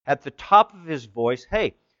at the top of his voice,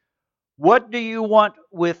 "Hey, what do you want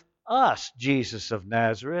with us, Jesus of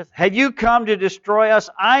Nazareth? Have you come to destroy us?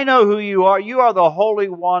 I know who you are. You are the Holy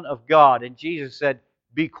One of God." And Jesus said,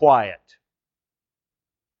 "Be quiet."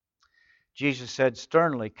 Jesus said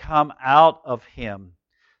sternly, "Come out of him."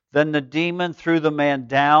 Then the demon threw the man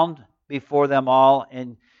down before them all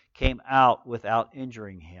and came out without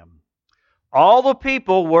injuring him. All the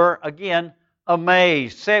people were, again,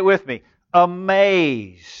 amazed. Say it with me.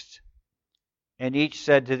 Amazed. And each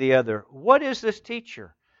said to the other, "What is this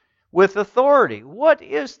teacher with authority? What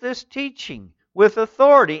is this teaching with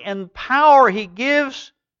authority and power? He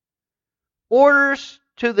gives orders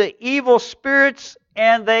to the evil spirits,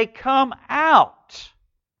 and they come out."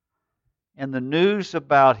 And the news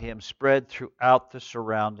about him spread throughout the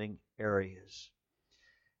surrounding areas.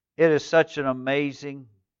 It is such an amazing,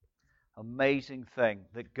 amazing thing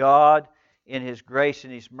that God, in His grace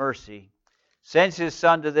and His mercy, sends His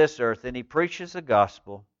Son to this earth, and He preaches the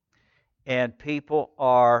gospel, and people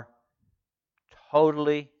are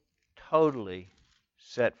totally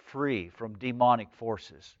set free from demonic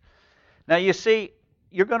forces. Now you see,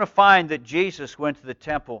 you're going to find that Jesus went to the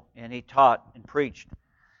temple and He taught and preached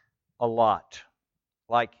a lot,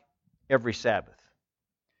 like every Sabbath.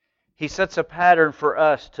 He sets a pattern for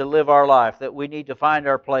us to live our life, that we need to find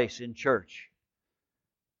our place in church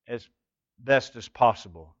as best as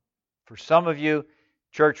possible. For some of you,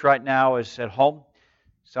 church right now is at home.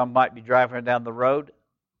 Some might be driving down the road.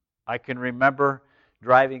 I can remember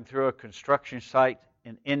driving through a construction site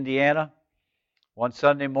in Indiana one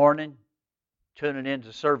Sunday morning, tuning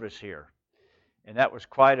into service here. And that was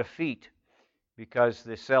quite a feat, because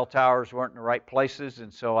the cell towers weren't in the right places,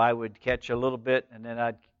 and so I would catch a little bit, and then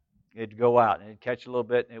it'd go out, and it'd catch a little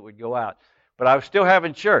bit, and it would go out. But I was still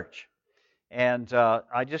having church. And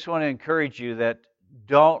I just want to encourage you that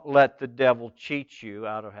don't let the devil cheat you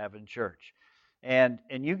out of having church. And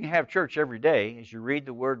you can have church every day as you read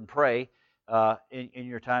the Word and pray in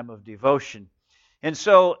your time of devotion. And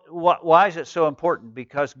so, why is it so important?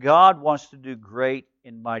 Because God wants to do great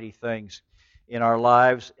and mighty things in our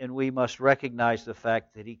lives, and we must recognize the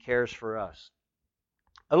fact that He cares for us.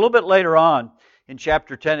 A little bit later on, in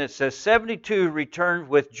chapter 10, it says, 72 returned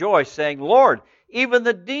with joy, saying, "Lord, even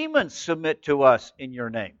the demons submit to us in your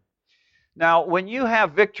name." Now, when you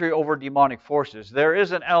have victory over demonic forces, there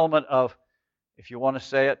is an element of, if you want to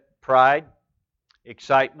say it, pride,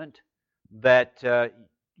 excitement, that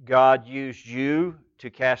God used you to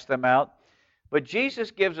cast them out. But Jesus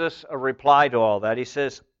gives us a reply to all that. He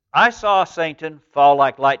says, "I saw Satan fall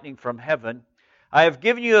like lightning from heaven. I have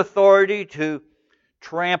given you authority to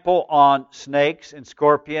trample on snakes and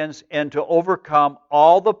scorpions and to overcome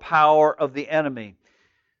all the power of the enemy.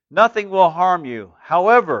 Nothing will harm you.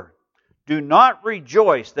 However, do not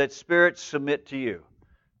rejoice that spirits submit to you."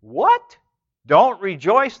 What? Don't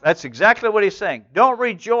rejoice? That's exactly what He's saying. Don't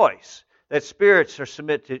rejoice that spirits are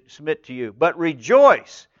submit to you, but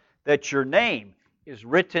rejoice that your name is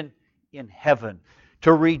written in heaven.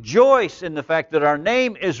 To rejoice in the fact that our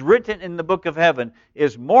name is written in the book of heaven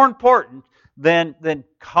is more important than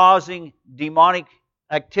causing demonic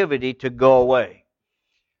activity to go away.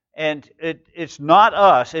 And it's not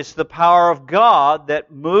us, it's the power of God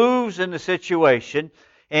that moves in the situation,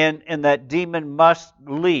 and that demon must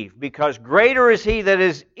leave, because greater is He that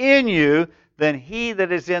is in you than he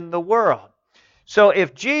that is in the world. So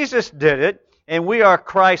if Jesus did it, and we are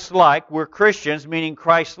Christ-like, we're Christians, meaning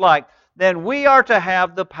Christ-like, then we are to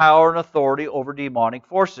have the power and authority over demonic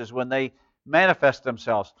forces when they manifest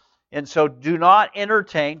themselves. And so do not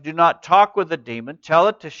entertain, do not talk with the demon, tell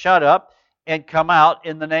it to shut up and come out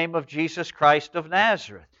in the name of Jesus Christ of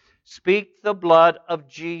Nazareth. Speak the blood of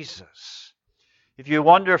Jesus. If you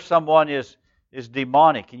wonder if someone is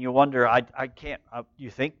demonic, and you wonder, you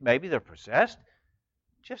think maybe they're possessed,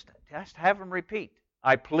 just have them repeat,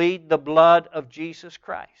 "I plead the blood of Jesus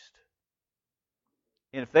Christ."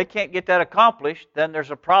 And if they can't get that accomplished, then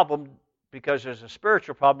there's a problem, because there's a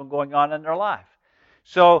spiritual problem going on in their life.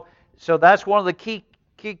 So that's one of the key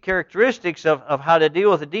characteristics of how to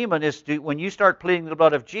deal with a demon is when you start pleading the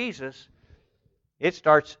blood of Jesus, it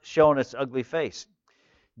starts showing its ugly face.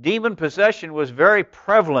 Demon possession was very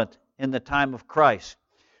prevalent in the time of Christ.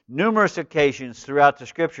 Numerous occasions throughout the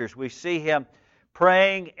Scriptures, we see Him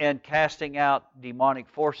praying and casting out demonic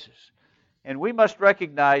forces. And we must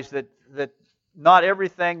recognize that not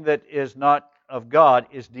everything that is not of God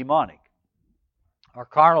is demonic. Our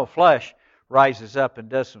carnal flesh rises up and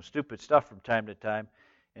does some stupid stuff from time to time,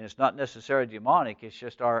 and it's not necessarily demonic, it's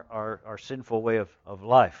just our sinful way of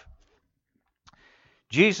life.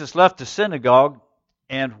 Jesus left the synagogue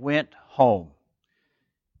and went home.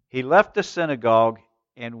 He left the synagogue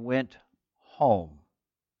and went home,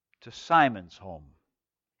 to Simon's home.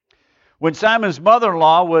 When Simon's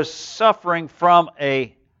mother-in-law was suffering from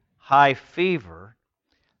a high fever,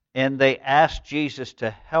 and they asked Jesus to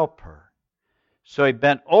help her. So he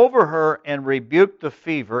bent over her and rebuked the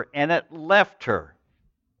fever, and it left her.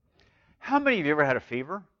 How many of you ever had a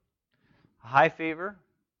fever? A high fever?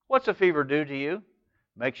 What's a fever do to you?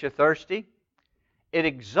 Makes you thirsty? It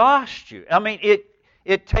exhausts you. I mean,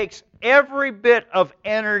 it takes every bit of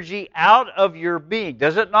energy out of your being,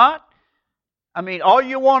 does it not? I mean, all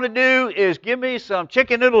you want to do is give me some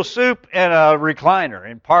chicken noodle soup and a recliner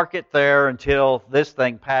and park it there until this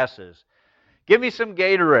thing passes. Give me some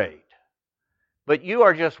Gatorade. But you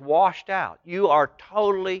are just washed out. You are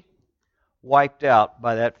totally wiped out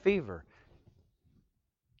by that fever.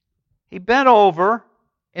 He bent over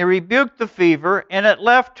and rebuked the fever, and it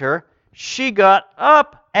left her. She got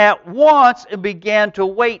up at once and began to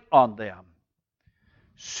wait on them.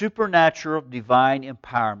 Supernatural divine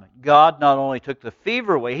empowerment. God not only took the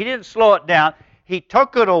fever away, He didn't slow it down, He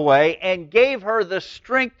took it away and gave her the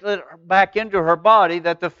strength back into her body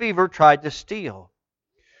that the fever tried to steal.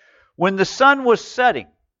 When the sun was setting,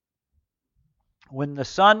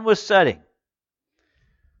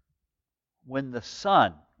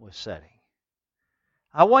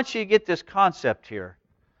 I want you to get this concept here,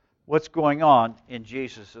 what's going on in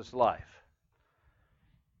Jesus' life.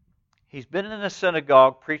 He's been in the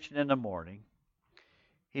synagogue preaching in the morning.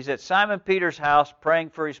 He's at Simon Peter's house praying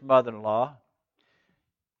for his mother-in-law.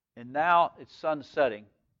 And now it's sun setting.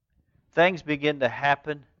 Things begin to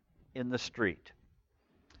happen in the street.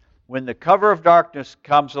 When the cover of darkness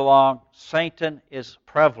comes along, Satan is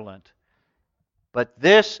prevalent. But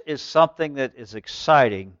this is something that is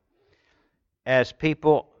exciting as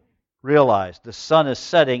people realize the sun is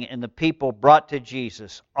setting and the people brought to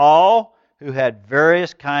Jesus, all who had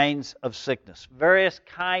various kinds of sickness.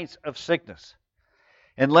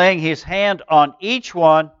 And laying His hand on each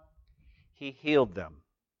one, He healed them.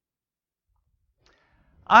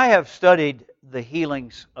 I have studied the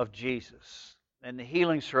healings of Jesus and the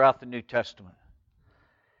healings throughout the New Testament.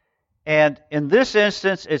 And in this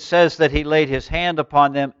instance, it says that He laid His hand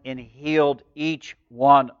upon them and healed each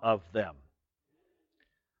one of them.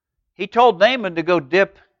 He told Naaman to go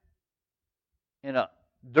dip in a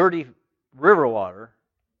dirty river water.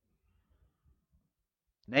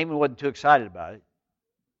 Naaman wasn't too excited about it.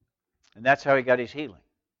 And that's how he got his healing.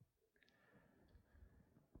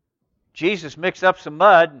 Jesus mixed up some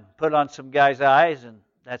mud and put on some guy's eyes, and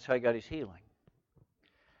that's how he got his healing.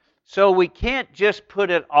 So we can't just put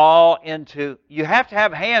it all into, you have to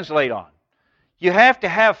have hands laid on. You have to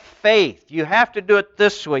have faith. You have to do it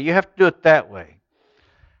this way. You have to do it that way.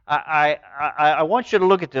 I want you to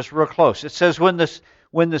look at this real close. It says, when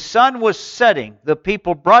the sun was setting, the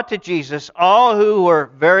people brought to Jesus all who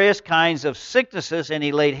were various kinds of sicknesses, and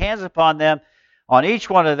He laid hands upon them, on each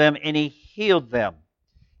one of them, and He healed them.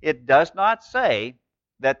 It does not say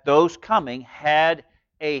that those coming had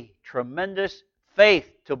a tremendous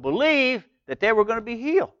faith to believe that they were going to be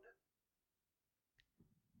healed.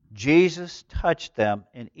 Jesus touched them,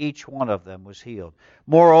 and each one of them was healed.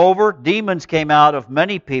 Moreover, demons came out of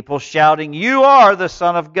many people, shouting, "You are the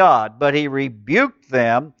Son of God." But He rebuked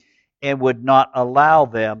them and would not allow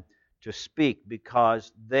them to speak,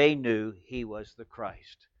 because they knew He was the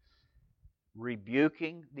Christ.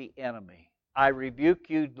 Rebuking the enemy. I rebuke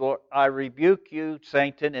you, Lord. I rebuke you,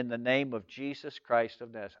 Satan, in the name of Jesus Christ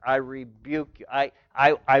of Nazareth. I rebuke you. I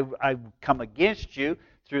come against you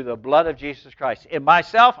through the blood of Jesus Christ. In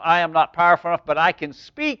myself, I am not powerful enough, but I can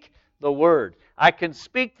speak the word. I can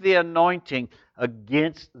speak the anointing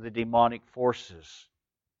against the demonic forces.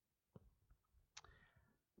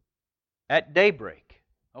 At daybreak.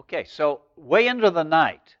 Okay, so way into the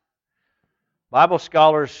night. Bible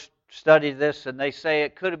scholars study this, and they say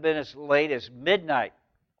it could have been as late as midnight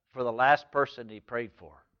for the last person He prayed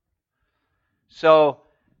for. So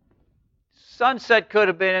sunset could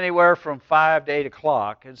have been anywhere from 5 to 8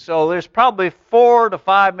 o'clock. And so there's probably 4 to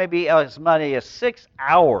 5, maybe as many as 6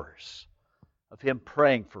 hours of Him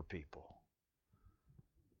praying for people.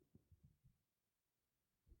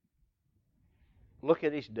 Look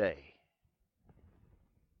at His day.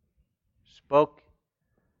 Spoke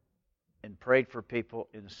and prayed for people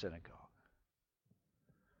in the synagogue.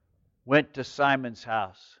 Went to Simon's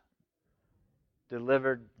house.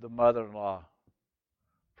 Delivered the mother-in-law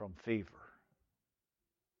from fever.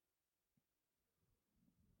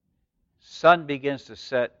 Sun begins to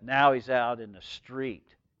set. Now He's out in the street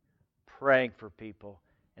praying for people,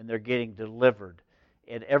 and they're getting delivered.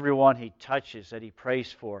 And everyone He touches that He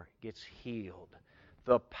prays for gets healed.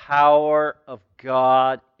 The power of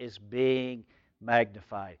God is being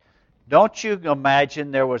magnified. Don't you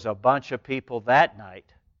imagine there was a bunch of people that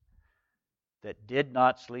night that did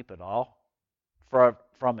not sleep at all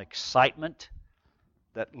from excitement?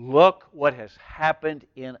 That look what has happened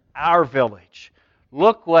in our village.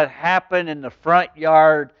 Look what happened in the front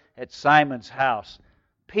yard at Simon's house.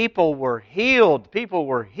 People were healed. People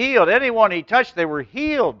were healed. Anyone he touched, they were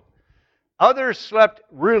healed. Others slept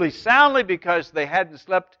really soundly because they hadn't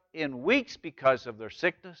slept in weeks because of their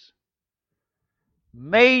sickness.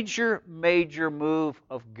 Major move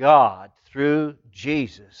of God through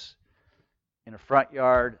Jesus in a front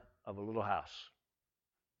yard of a little house.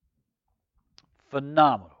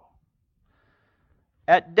 Phenomenal.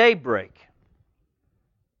 At daybreak,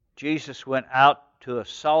 Jesus went out to a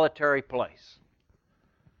solitary place.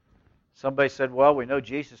 Somebody said, well, we know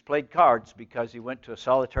Jesus played cards because he went to a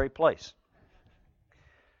solitary place.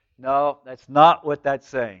 No, that's not what that's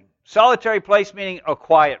saying. Solitary place meaning a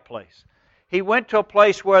quiet place. He went to a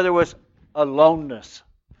place where there was aloneness.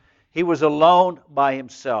 He was alone by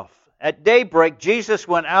himself. At daybreak, Jesus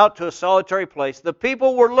went out to a solitary place. The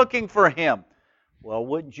people were looking for him. Well,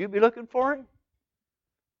 wouldn't you be looking for him?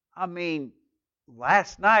 I mean,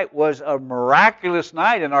 last night was a miraculous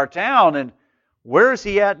night in our town, and where is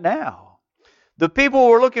he at now? The people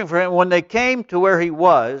were looking for him. When they came to where he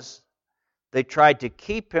was, they tried to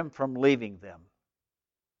keep him from leaving them.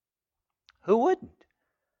 Who wouldn't?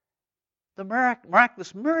 The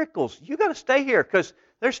miraculous miracles. You got to stay here because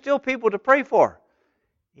there's still people to pray for.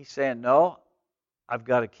 He's saying, no, I've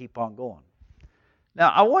got to keep on going. Now,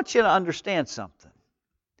 I want you to understand something.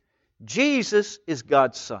 Jesus is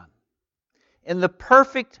God's Son. And the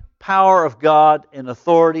perfect power of God and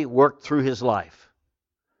authority worked through his life.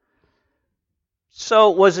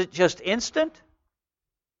 So, was it just instant?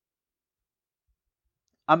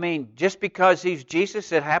 I mean, just because he's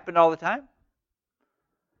Jesus, it happened all the time?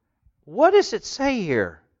 What does it say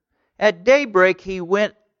here? At daybreak, he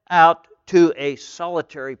went out to a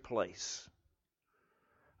solitary place.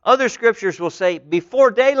 Other scriptures will say, before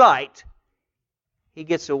daylight, he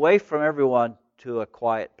gets away from everyone to a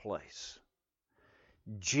quiet place.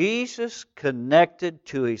 Jesus connected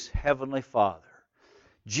to his heavenly Father.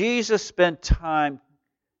 Jesus spent time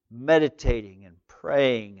meditating and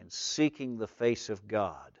praying and seeking the face of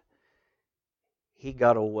God. He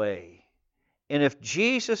got away. And if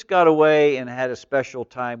Jesus got away and had a special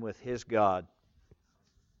time with his God,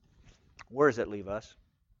 where does it leave us?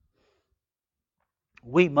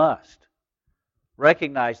 We must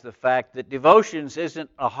recognize the fact that devotions isn't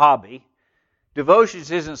a hobby.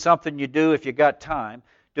 Devotions isn't something you do if you got time.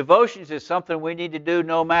 Devotions is something we need to do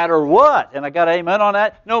no matter what. And I got an amen on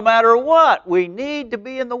that. No matter what, we need to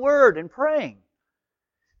be in the Word and praying.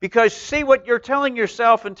 Because see, what you're telling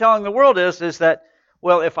yourself and telling the world is that,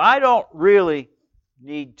 well, if I don't really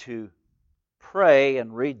need to pray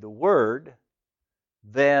and read the Word,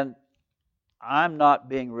 then I'm not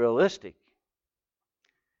being realistic.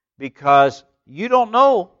 Because you don't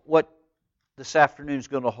know what this afternoon's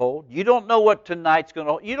going to hold. You don't know what tonight's going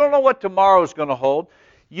to hold. You don't know what tomorrow's going to hold.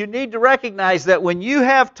 You need to recognize that when you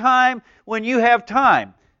have time,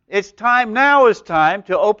 it's time now is time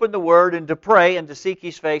to open the Word and to pray and to seek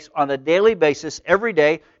His face on a daily basis every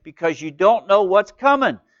day because you don't know what's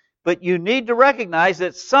coming. But you need to recognize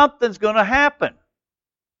that something's going to happen.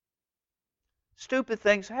 Stupid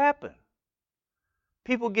things happen.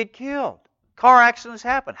 People get killed. Car accidents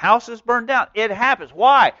happen. Houses burn down. It happens.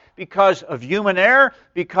 Why? Because of human error?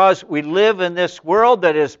 Because we live in this world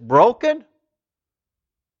that is broken?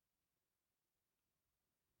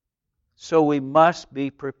 So we must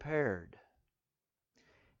be prepared.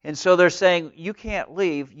 And so they're saying, you can't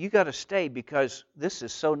leave. You got to stay because this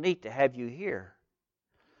is so neat to have you here.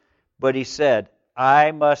 But he said,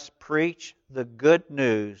 I must preach the good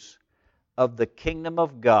news of the kingdom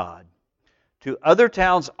of God to other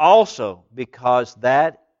towns also, because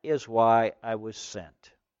that is why I was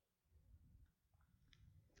sent.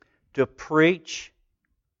 To preach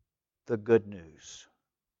the good news.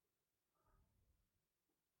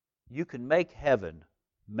 You can make heaven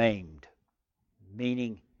maimed,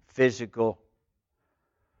 meaning physical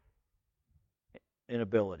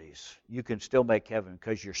inabilities. You can still make heaven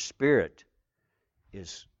because your spirit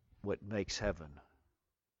is what makes heaven.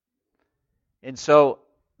 And so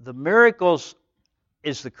the miracles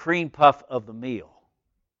is the cream puff of the meal.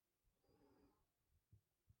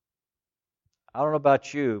 I don't know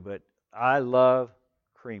about you, but I love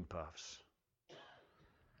cream puffs.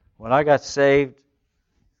 When I got saved,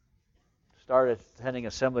 started attending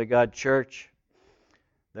Assembly of God Church,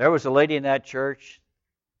 there was a lady in that church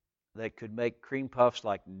that could make cream puffs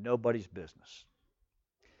like nobody's business.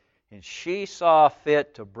 And she saw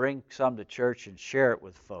fit to bring some to church and share it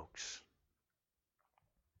with folks.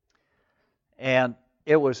 And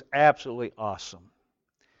it was absolutely awesome.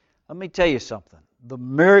 Let me tell you something. The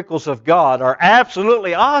miracles of God are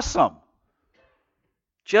absolutely awesome.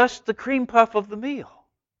 Just the cream puff of the meal.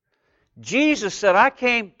 Jesus said, I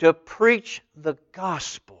came to preach the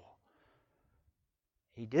gospel.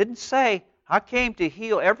 He didn't say, I came to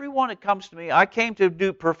heal everyone that comes to me. I came to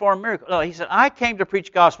perform miracles. No, he said, I came to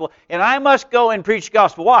preach gospel, and I must go and preach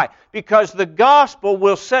gospel. Why? Because the gospel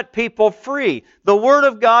will set people free. The Word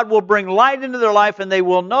of God will bring light into their life, and they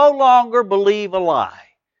will no longer believe a lie,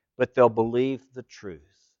 but they'll believe the truth.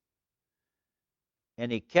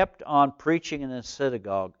 And he kept on preaching in the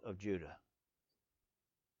synagogue of Judah.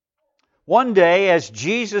 One day, as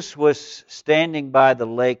Jesus was standing by the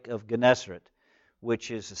lake of Gennesaret,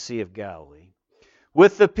 which is the Sea of Galilee,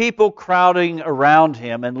 with the people crowding around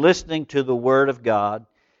him and listening to the Word of God,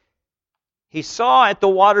 he saw at the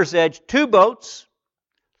water's edge 2 boats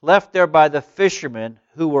left there by the fishermen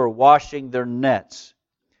who were washing their nets.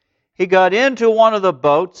 He got into one of the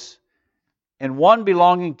boats, and one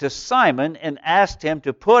belonging to Simon, and asked him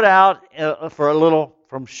to put out for a little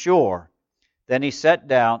from shore. Then he sat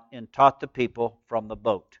down and taught the people from the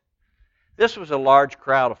boat. This was a large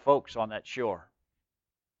crowd of folks on that shore.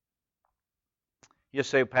 You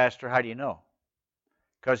say, Pastor, how do you know?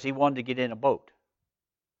 Because he wanted to get in a boat.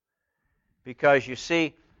 Because you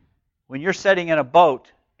see, when you're sitting in a boat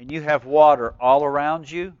and you have water all around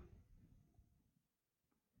you,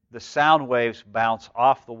 the sound waves bounce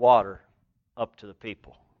off the water up to the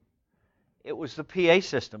people. It was the PA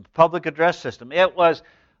system, public address system. It was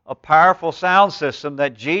a powerful sound system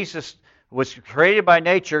that Jesus was created by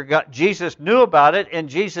nature. Jesus knew about it, and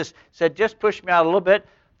Jesus said, just push me out a little bit,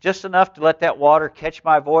 just enough to let that water catch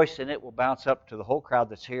my voice, and it will bounce up to the whole crowd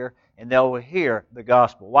that's here, and they'll hear the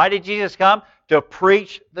gospel. Why did Jesus come? To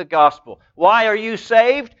preach the gospel. Why are you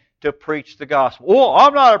saved? To preach the gospel. Oh,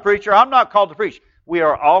 I'm not a preacher. I'm not called to preach. We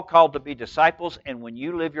are all called to be disciples, and when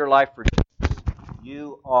you live your life for Jesus,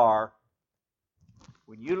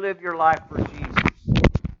 when you live your life for Jesus,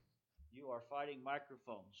 you are fighting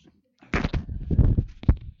microphones.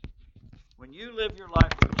 When you live your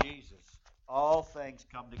life for Jesus, all things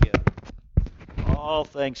come together. All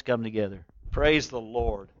things come together. Praise the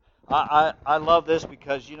Lord. I love this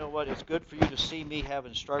because you know what? It's good for you to see me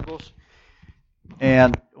having struggles.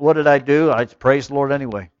 And what did I do? I praise the Lord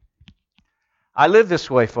anyway. I live this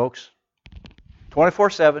way, folks.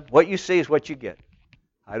 24/7. What you see is what you get.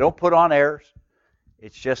 I don't put on airs.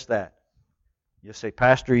 It's just that. You say,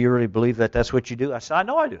 Pastor, you really believe that that's what you do? I say, I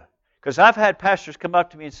know I do. Because I've had pastors come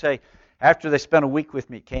up to me and say, after they spent a week with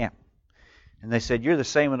me at camp, and they said, you're the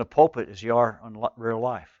same in the pulpit as you are in real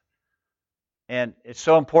life. And it's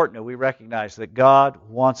so important that we recognize that God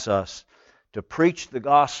wants us to preach the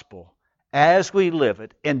gospel as we live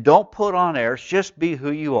it, and don't put on airs, just be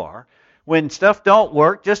who you are. When stuff don't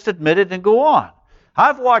work, just admit it and go on.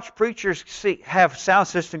 I've watched preachers have sound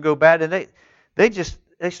system go bad, and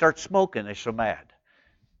they start smoking. They're so mad.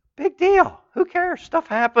 Big deal. Who cares? Stuff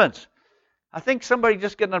happens. I think somebody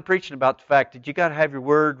just getting on preaching about the fact that you got to have your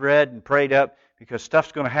word read and prayed up because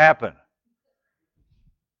stuff's going to happen.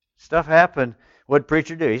 Stuff happened. What did the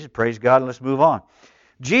preacher do? He said, praise God and let's move on.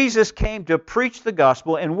 Jesus came to preach the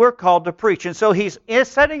gospel, and we're called to preach. And so he's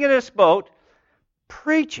sitting in his boat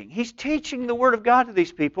preaching. He's teaching the Word of God to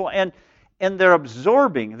these people, and they're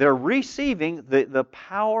absorbing, they're receiving the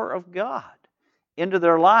power of God into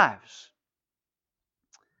their lives.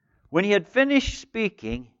 When he had finished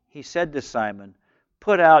speaking, he said to Simon,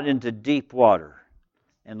 put out into deep water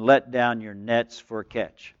and let down your nets for a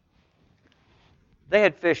catch. They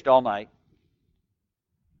had fished all night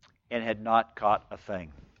and had not caught a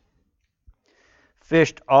thing.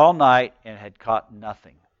 Fished all night and had caught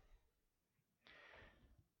nothing.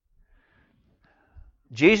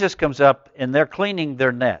 Jesus comes up and they're cleaning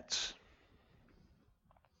their nets.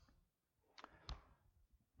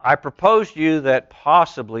 I propose to you that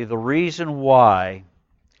possibly the reason why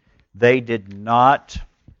they did not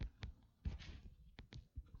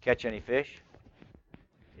catch any fish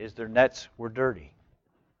is their nets were dirty.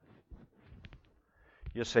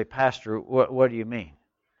 You'll say, Pastor, what do you mean?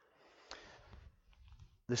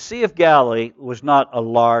 The Sea of Galilee was not a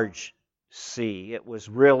large sea. It was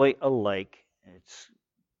really a lake.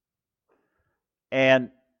 And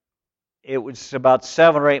it was about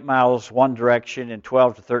 7 or 8 miles one direction and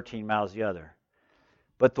 12 to 13 miles the other.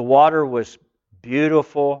 But the water was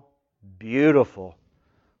beautiful, beautiful,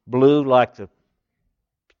 blue like the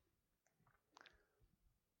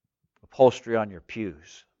upholstery on your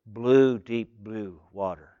pews. Blue, deep blue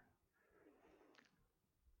water.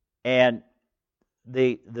 And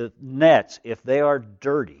the nets, if they are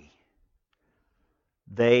dirty,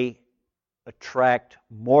 they attract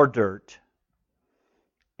more dirt,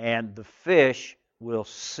 and the fish will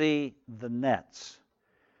see the nets.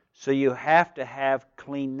 So you have to have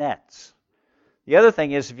clean nets. The other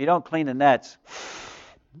thing is, if you don't clean the nets,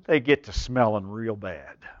 they get to smelling real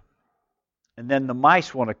bad. And then the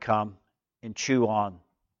mice want to come and chew on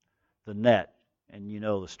the net, and you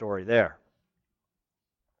know the story there.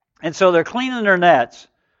 And so they're cleaning their nets,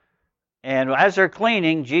 and as they're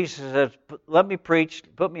cleaning, Jesus says, let me preach,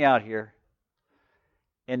 put me out here.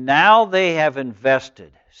 And now they have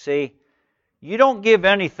invested. See, you don't give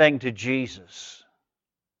anything to Jesus.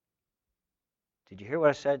 Did you hear what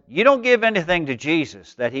I said? You don't give anything to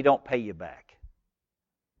Jesus that He don't pay you back.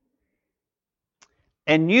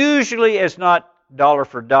 And usually it's not dollar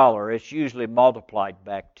for dollar. It's usually multiplied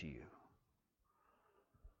back to you.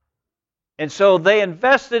 And so they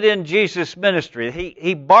invested in Jesus' ministry.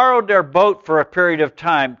 He borrowed their boat for a period of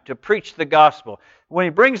time to preach the gospel. When He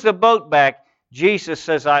brings the boat back, Jesus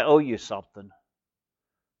says, I owe you something.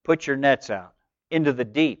 Put your nets out into the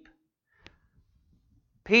deep.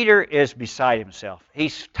 Peter is beside himself.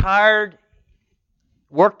 He's tired,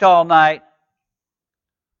 worked all night,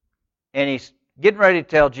 and he's getting ready to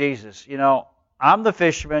tell Jesus, you know, I'm the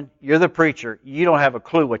fisherman, you're the preacher, you don't have a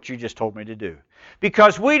clue what you just told me to do.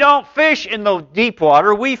 Because we don't fish in the deep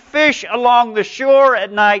water, we fish along the shore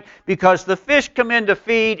at night because the fish come in to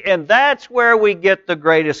feed, and that's where we get the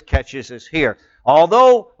greatest catches is here.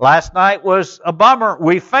 Although last night was a bummer,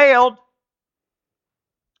 we failed.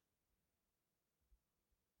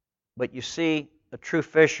 But you see, a true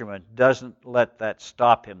fisherman doesn't let that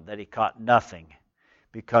stop him, that he caught nothing,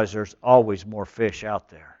 because there's always more fish out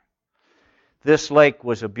there. This lake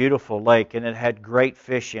was a beautiful lake, and it had great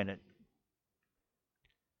fish in it.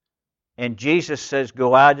 And Jesus says,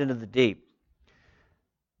 go out into the deep.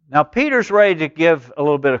 Now, Peter's ready to give a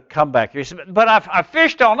little bit of comeback here. He said, but I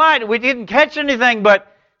fished all night, and we didn't catch anything.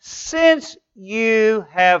 But since you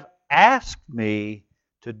have asked me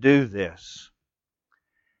to do this,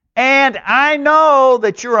 and I know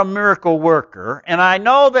that you're a miracle worker, and I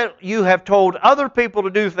know that you have told other people to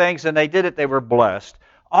do things, and they did it, they were blessed.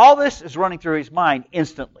 All this is running through his mind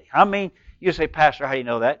instantly. I mean, you say, Pastor, how do you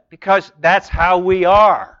know that? Because that's how we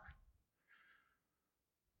are.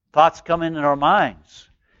 Thoughts come in our minds.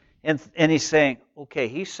 And he's saying, okay,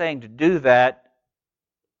 he's saying to do that,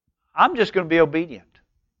 I'm just going to be obedient.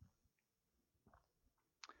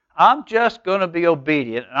 I'm just going to be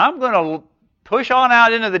obedient, and I'm going to push on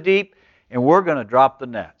out into the deep, and we're going to drop the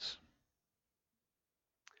nets.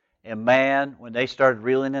 And man, when they started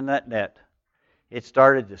reeling in that net, it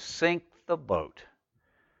started to sink the boat.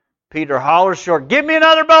 Peter hollers short, give me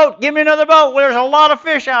another boat, give me another boat. Well, there's a lot of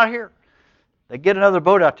fish out here. They get another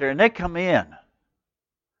boat out there, and they come in.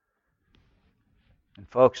 And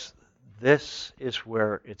folks, this is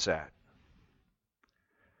where it's at.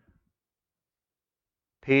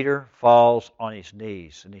 Peter falls on his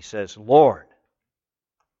knees, and he says, Lord,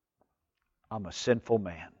 I'm a sinful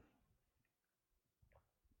man.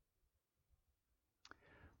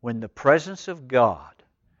 When the presence of God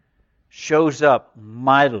shows up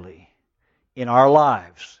mightily in our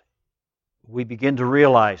lives, we begin to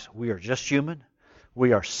realize we are just human,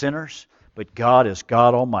 we are sinners, but God is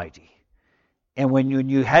God Almighty. And when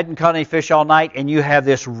you hadn't caught any fish all night, and you have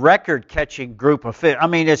this record-catching group of fish, I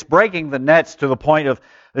mean, it's breaking the nets to the point of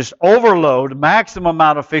this overload, maximum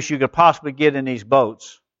amount of fish you could possibly get in these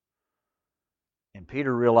boats. And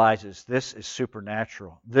Peter realizes this is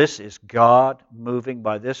supernatural. This is God moving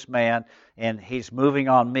by this man, and He's moving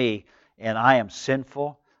on me, and I am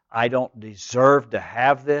sinful. I don't deserve to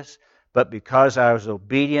have this, but because I was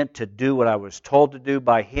obedient to do what I was told to do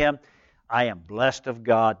by Him, I am blessed of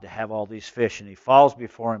God to have all these fish. And he falls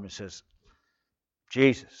before Him and says,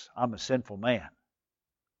 Jesus, I'm a sinful man.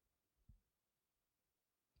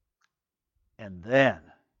 And then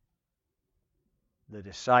the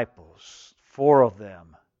disciples, 4 of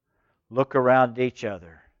them, look around at each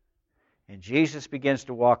other, and Jesus begins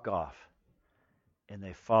to walk off, and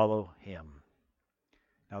they follow Him.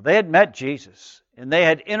 Now, they had met Jesus, and they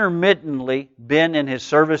had intermittently been in His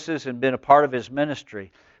services and been a part of His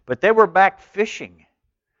ministry, but they were back fishing.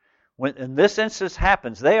 When this instance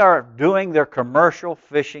happens, they are doing their commercial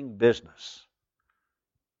fishing business.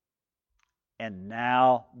 And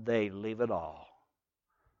now they leave it all.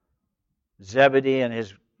 Zebedee and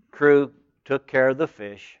his crew took care of the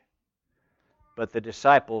fish, but the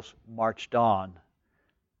disciples marched on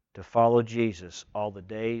to follow Jesus all the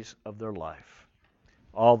days of their life.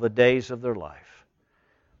 All the days of their life.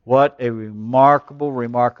 What a remarkable,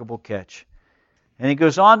 remarkable catch. And he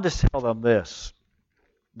goes on to tell them this.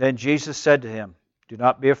 Then Jesus said to him, "Do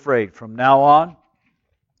not be afraid. From now on,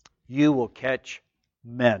 you will catch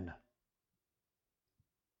men."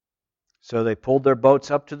 So they pulled their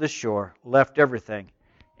boats up to the shore, left everything,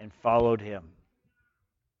 and followed him.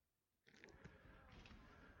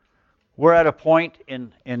 We're at a point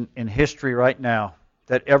in history right now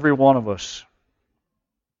that every one of us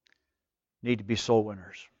need to be soul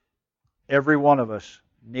winners. Every one of us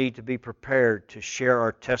need to be prepared to share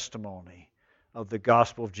our testimony of the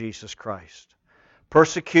gospel of Jesus Christ.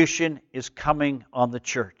 Persecution is coming on the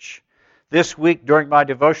church. This week during my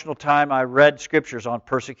devotional time, I read scriptures on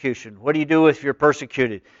persecution. What do you do if you're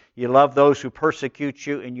persecuted? You love those who persecute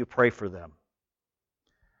you and you pray for them.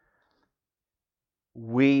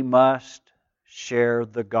 We must share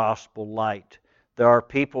the gospel light. There are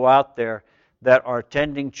people out there that are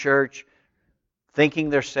attending church thinking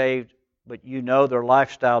they're saved, but you know their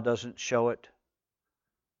lifestyle doesn't show it.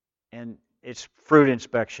 And it's fruit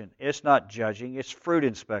inspection. It's not judging, it's fruit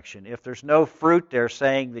inspection. If there's no fruit there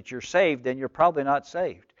saying that you're saved, then you're probably not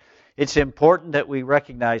saved. It's important that we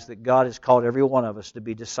recognize that God has called every one of us to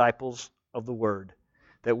be disciples of the Word.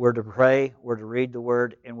 That we're to pray, we're to read the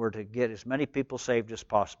Word, and we're to get as many people saved as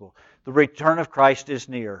possible. The return of Christ is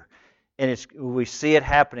near. And we see it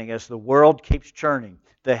happening as the world keeps churning.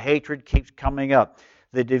 The hatred keeps coming up.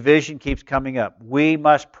 The division keeps coming up. We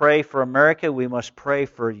must pray for America. We must pray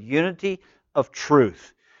for unity of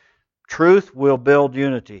truth. Truth will build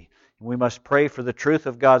unity. We must pray for the truth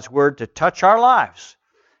of God's Word to touch our lives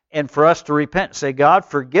and for us to repent and say, God,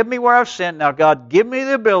 forgive me where I've sinned. Now, God, give me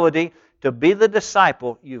the ability to be the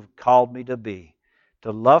disciple you've called me to be,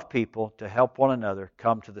 to love people, to help one another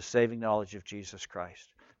come to the saving knowledge of Jesus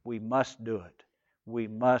Christ. We must do it. We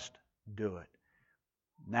must do it.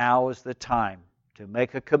 Now is the time to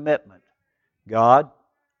make a commitment. God,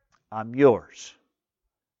 I'm yours.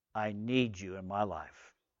 I need you in my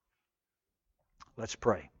life. Let's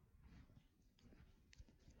pray.